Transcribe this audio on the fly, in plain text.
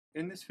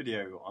In this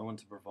video, I want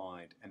to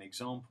provide an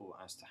example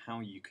as to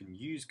how you can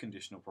use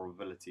conditional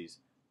probabilities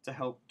to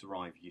help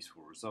derive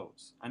useful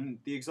results. And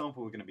the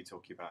example we're going to be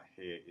talking about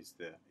here is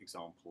the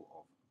example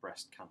of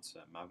breast cancer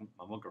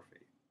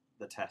mammography,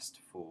 the test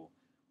for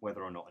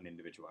whether or not an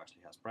individual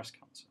actually has breast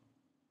cancer.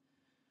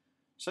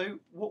 So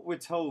what we're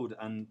told,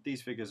 and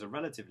these figures are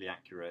relatively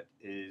accurate,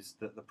 is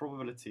that the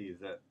probability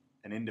that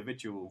an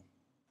individual,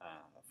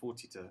 a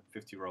 40 to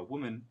 50-year-old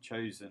woman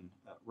chosen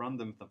at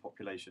random from the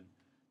population,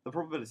 the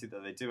probability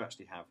that they do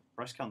actually have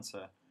breast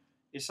cancer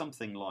is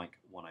something like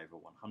 1 over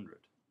 100.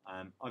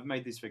 I've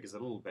made these figures a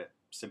little bit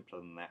simpler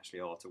than they actually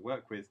are to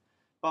work with,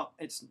 but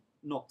it's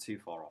not too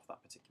far off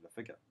that particular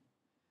figure.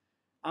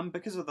 And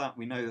because of that,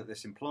 we know that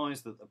this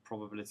implies that the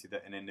probability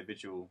that an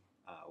individual,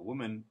 a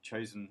woman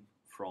chosen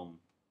from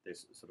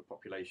this sort of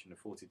population of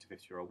 40 to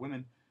 50-year-old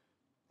women,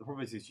 the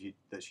probability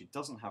that she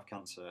doesn't have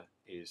cancer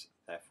is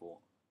therefore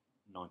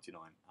 99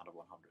 out of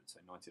 100,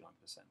 so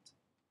 99%.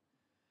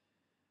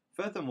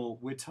 Furthermore,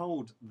 we're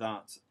told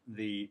that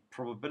the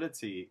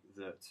probability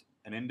that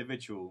an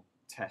individual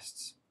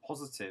tests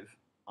positive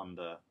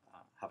under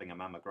having a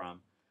mammogram,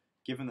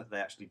 given that they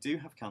actually do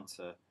have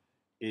cancer,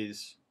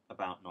 is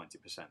about 90%,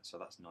 so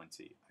that's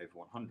 90 over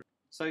 100.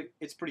 So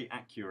it's pretty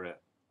accurate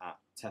at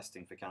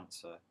testing for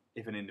cancer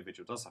if an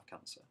individual does have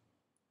cancer.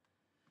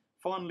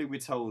 Finally,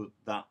 we're told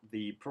that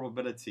the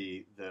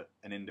probability that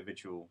an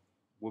individual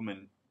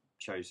woman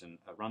chosen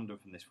at random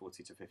from this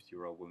 40 to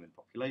 50-year-old women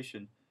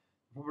population,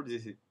 the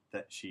probability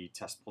that she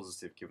tests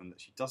positive given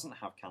that she doesn't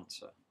have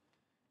cancer,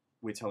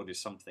 we're told is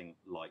something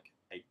like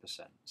 8%,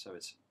 so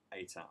it's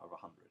 8 out of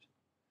 100.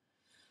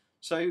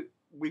 So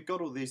we've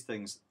got all these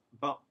things,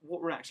 but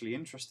what we're actually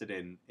interested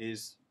in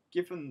is,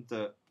 given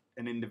that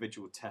an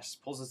individual tests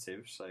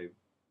positive, so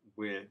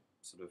we're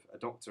sort of a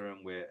doctor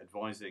and we're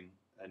advising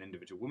an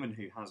individual woman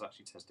who has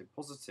actually tested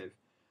positive,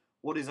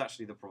 what is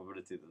actually the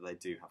probability that they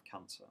do have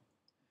cancer?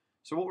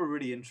 So what we're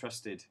really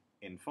interested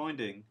in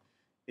finding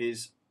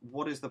is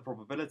what is the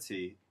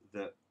probability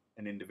that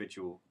an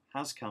individual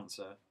has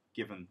cancer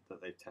given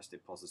that they've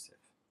tested positive.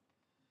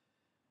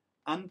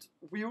 And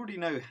we already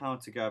know how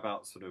to go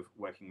about sort of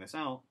working this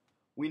out.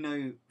 We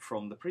know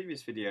from the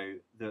previous video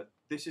that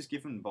this is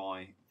given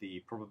by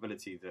the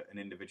probability that an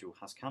individual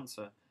has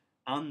cancer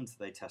and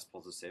they test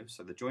positive,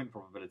 so the joint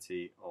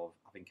probability of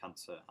having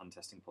cancer and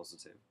testing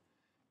positive,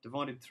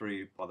 divided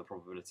through by the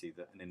probability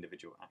that an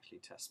individual actually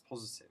tests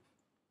positive.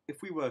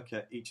 If we work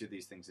at each of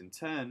these things in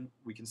turn,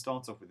 we can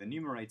start off with the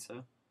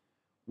numerator.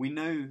 We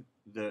know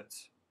that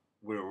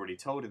we're already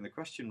told in the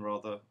question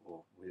rather,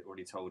 or we're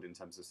already told in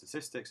terms of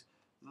statistics,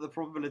 that the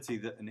probability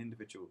that an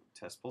individual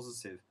tests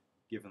positive,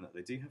 given that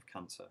they do have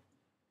cancer,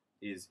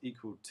 is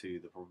equal to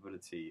the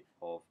probability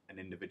of an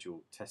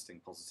individual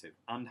testing positive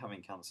and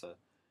having cancer,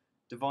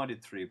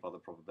 divided through by the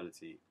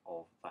probability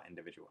of that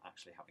individual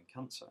actually having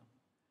cancer,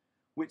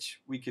 which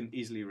we can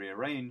easily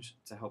rearrange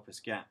to help us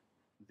get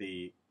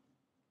the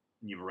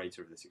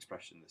numerator of this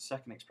expression, the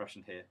second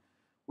expression here,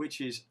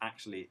 which is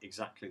actually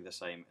exactly the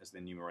same as the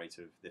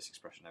numerator of this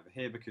expression over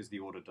here, because the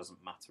order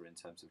doesn't matter in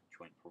terms of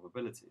joint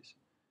probabilities.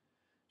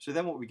 So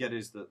then what we get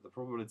is that the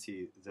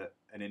probability that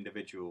an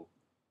individual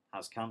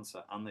has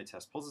cancer and they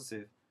test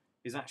positive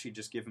is actually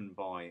just given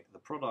by the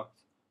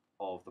product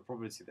of the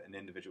probability that an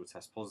individual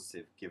tests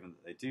positive given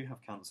that they do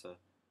have cancer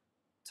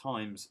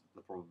times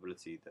the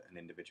probability that an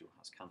individual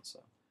has cancer,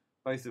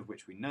 both of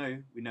which we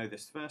know. We know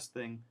this first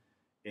thing,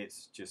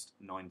 it's just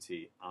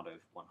 90 out of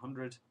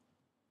 100.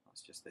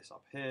 That's just this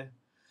up here.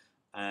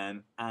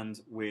 And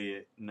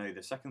we know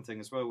the second thing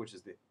as well, which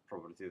is the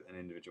probability that an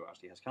individual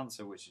actually has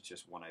cancer, which is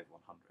just 1 over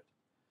 100.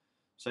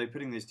 So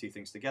putting these two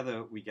things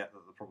together, we get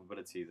that the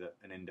probability that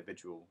an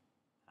individual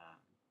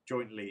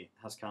jointly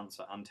has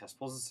cancer and tests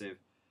positive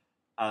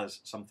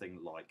as something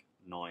like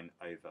 9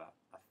 over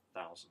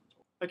 1,000.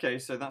 Okay,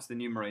 so that's the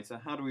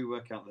numerator. How do we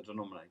work out the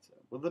denominator?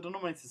 Well, the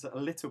denominator is a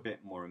little bit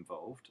more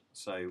involved,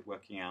 so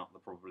working out the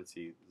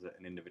probability that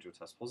an individual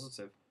tests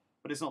positive,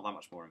 but it's not that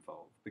much more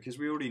involved, because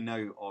we already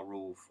know our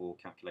rule for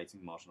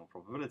calculating marginal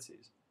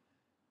probabilities,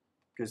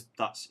 because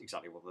that's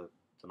exactly what the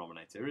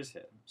denominator is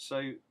here.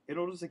 So in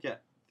order to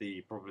get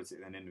the probability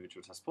that an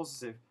individual tests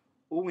positive,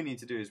 all we need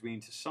to do is we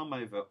need to sum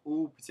over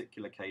all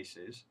particular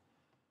cases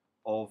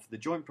of the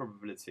joint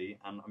probability,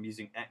 and I'm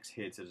using X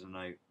here to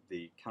denote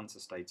the cancer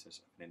status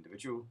of an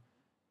individual,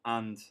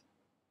 and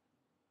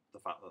the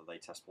fact that they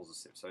test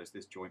positive. So it's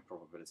this joint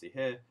probability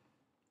here,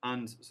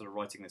 and sort of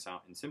writing this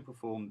out in simple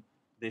form,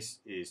 this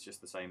is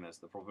just the same as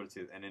the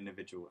probability that an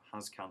individual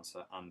has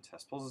cancer and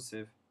tests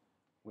positive,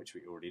 which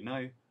we already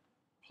know,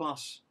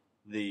 plus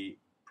the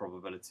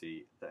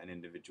probability that an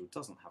individual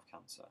doesn't have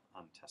cancer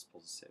and tests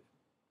positive.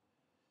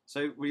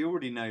 So we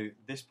already know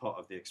this part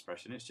of the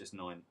expression, it's just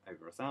 9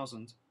 over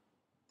 1,000.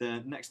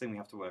 The next thing we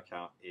have to work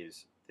out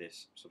is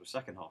this sort of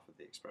second half of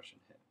the expression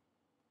here.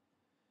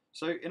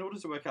 So in order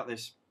to work out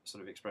this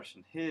sort of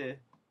expression here,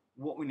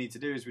 what we need to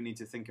do is we need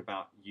to think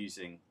about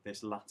using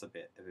this latter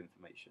bit of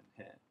information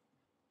here.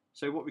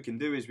 So what we can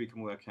do is we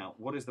can work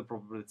out what is the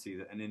probability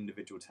that an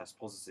individual tests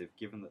positive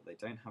given that they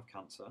don't have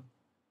cancer,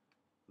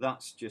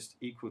 That's just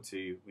equal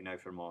to, we know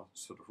from our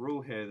sort of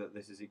rule here that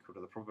this is equal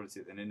to the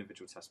probability that an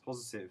individual tests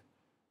positive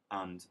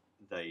and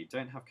they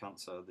don't have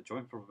cancer, the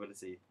joint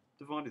probability,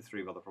 divided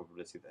through by the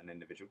probability that an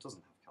individual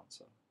doesn't have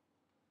cancer.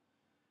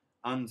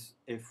 And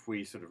if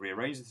we sort of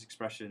rearrange this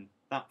expression,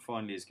 that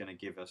finally is going to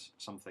give us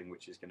something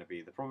which is going to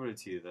be the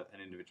probability that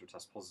an individual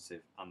tests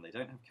positive and they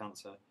don't have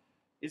cancer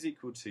is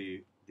equal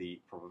to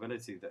the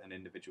probability that an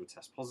individual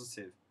tests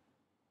positive,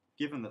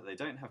 given that they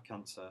don't have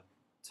cancer,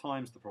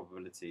 times the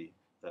probability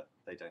that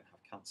they don't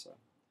have cancer.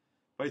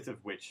 Both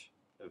of which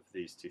of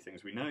these two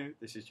things we know.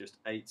 This is just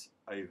 8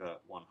 over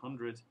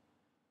 100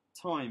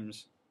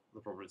 times the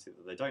probability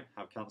that they don't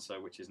have cancer,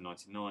 which is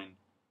 99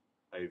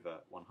 over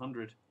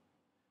 100,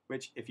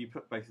 which, if you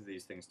put both of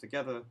these things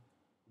together,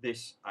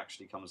 this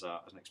actually comes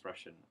out as an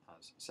expression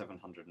as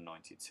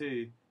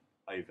 792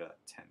 over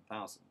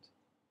 10,000.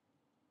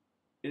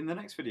 In the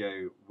next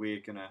video, we're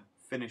going to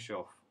finish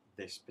off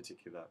this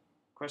particular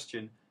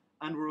question,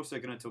 and we're also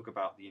going to talk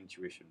about the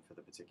intuition for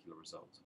the particular result.